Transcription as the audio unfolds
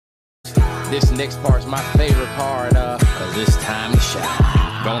This next part's my favorite part, cause it's time to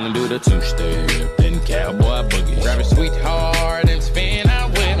shine. Gonna do the two-step, then cowboy boogie. Grab a sweetheart and spin out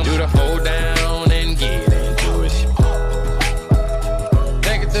with him. Do the hold down and get into it.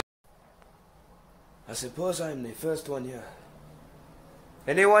 Take it to I suppose I'm the first one here.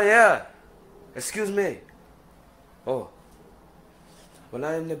 Anyone here? Excuse me. Oh. Well,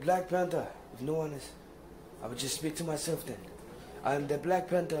 I am the Black Panther. If no one is, I would just speak to myself then. I am the Black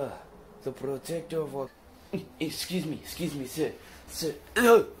Panther, the protector of all. Excuse me, sir. Sir.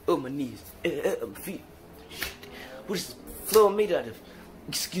 Oh, my knees. My feet. What is the floor made out of?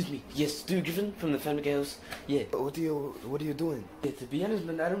 Excuse me. Yes, Stu Griffin from the Family House. Yeah. What are you doing? Yeah, to be honest,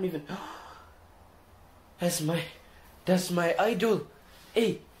 man, I don't even. That's my idol.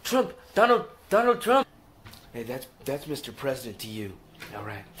 Hey, Trump, Donald Trump. Hey, that's Mr. President to you. All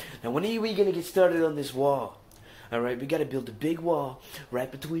right. Now, when are we gonna get started on this wall? All right, we gotta build a big wall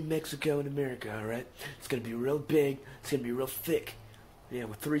right between Mexico and America. All right, it's gonna be real big. It's gonna be real thick. Yeah,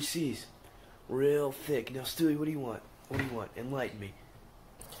 with 3 C's, real thick. Now, Stewie, what do you want? What do you want? Enlighten me.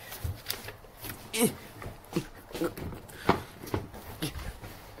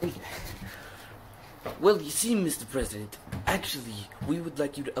 Well, you see, Mr. President, actually, we would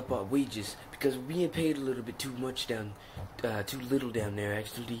like you to up our wages because we're being paid a little bit too much too little down there,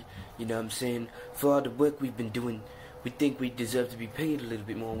 actually. You know what I'm saying? For all the work we've been doing, we think we deserve to be paid a little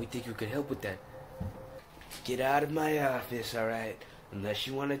bit more, and we think you could help with that. Get out of my office, alright? Unless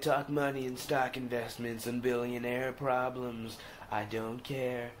you want to talk money and stock investments and billionaire problems. I don't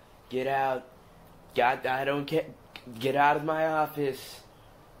care. Get out. I don't care. Get out of my office.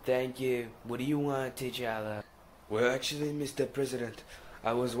 Thank you. What do you want, T'Challa? Well, actually, Mr. President,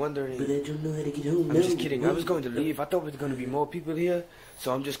 I was wondering. But I don't know how to get home. I'm just kidding. I was going to leave. I thought there were going to be more people here,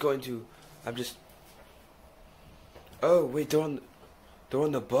 so I'm just. Oh wait, they're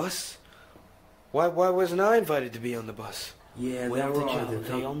on the bus. Why wasn't I invited to be on the bus? Yeah, well,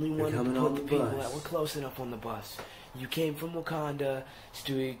 they only wanted to put the people that were close enough on the bus. You came from Wakanda.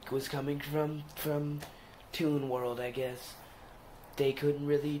 Stewie was coming from Toon World, I guess. They couldn't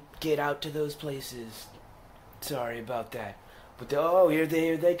really get out to those places. Sorry about that. But here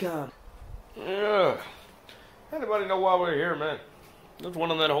they come. Yeah. Anybody know why we're here, man? There's one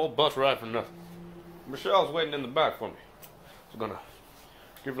on that whole bus ride for nothing. Michelle's waiting in the back for me. I was gonna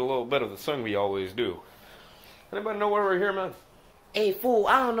give it a little bit of the song we always do. Anybody know why we're here, man? Hey, fool,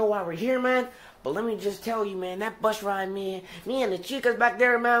 I don't know why we're here, man. But let me just tell you, man, that bus ride, man, me and the chicas back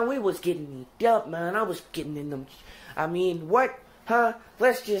there, man, we was getting up, man. I was getting in them. I mean, what? Huh?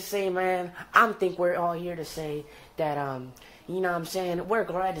 Let's just say, man, I think we're all here to say that, you know what I'm saying, we're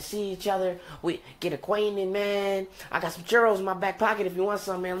glad to see each other. We get acquainted, man. I got some churros in my back pocket if you want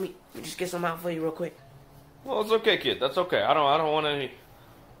some, man. Let me just get some out for you real quick. Well, it's okay, kid. That's okay. I don't want any.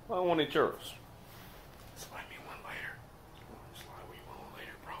 I don't want any churros. Slide me one later. Slide me one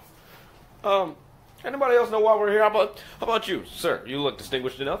later, bro. Anybody else know why we're here? How about you, sir? You look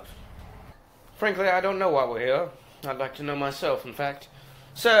distinguished enough. Frankly, I don't know why we're here. I'd like to know myself, in fact.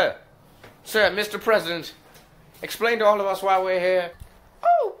 Sir, Mr. President, explain to all of us why we're here.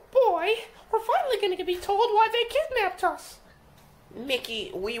 Oh, boy, we're finally going to be told why they kidnapped us.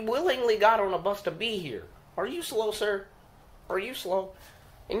 Mickey, we willingly got on a bus to be here. Are you slow, sir? Are you slow?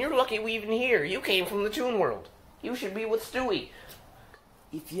 And you're lucky we even here. You came from the Toon World. You should be with Stewie.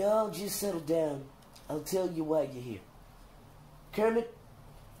 If y'all just settle down, I'll tell you why you're here. Kermit,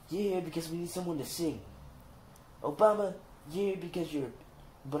 you're here because we need someone to sing. Obama, you're here because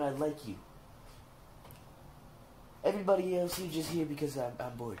but I like you. Everybody else, you're just here because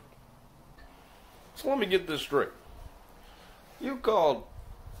I'm bored. So let me get this straight. You called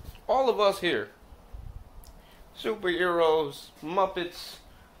all of us here superheroes, Muppets,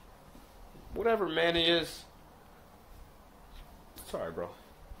 whatever Manny is. Sorry, bro.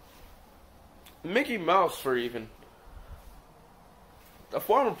 Mickey Mouse for even. A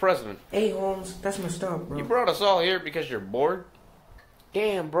former president. Hey, Holmes, that's messed up, bro. You brought us all here because you're bored?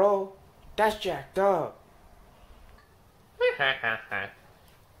 Damn, bro. That's jacked up.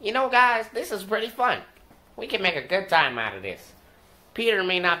 You know, guys, this is pretty fun. We can make a good time out of this. Peter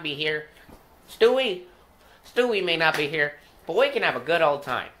may not be here. Stewie may not be here. But we can have a good old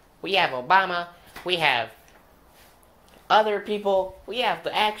time. We have Obama. We have other people. We have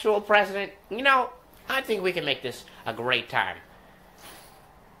the actual president. You know, I think we can make this a great time.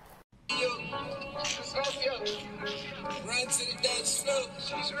 Run to the dance floor.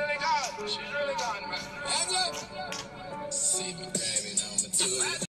 She's really gone. She's really gone, man. See me, baby, now I'm a do it.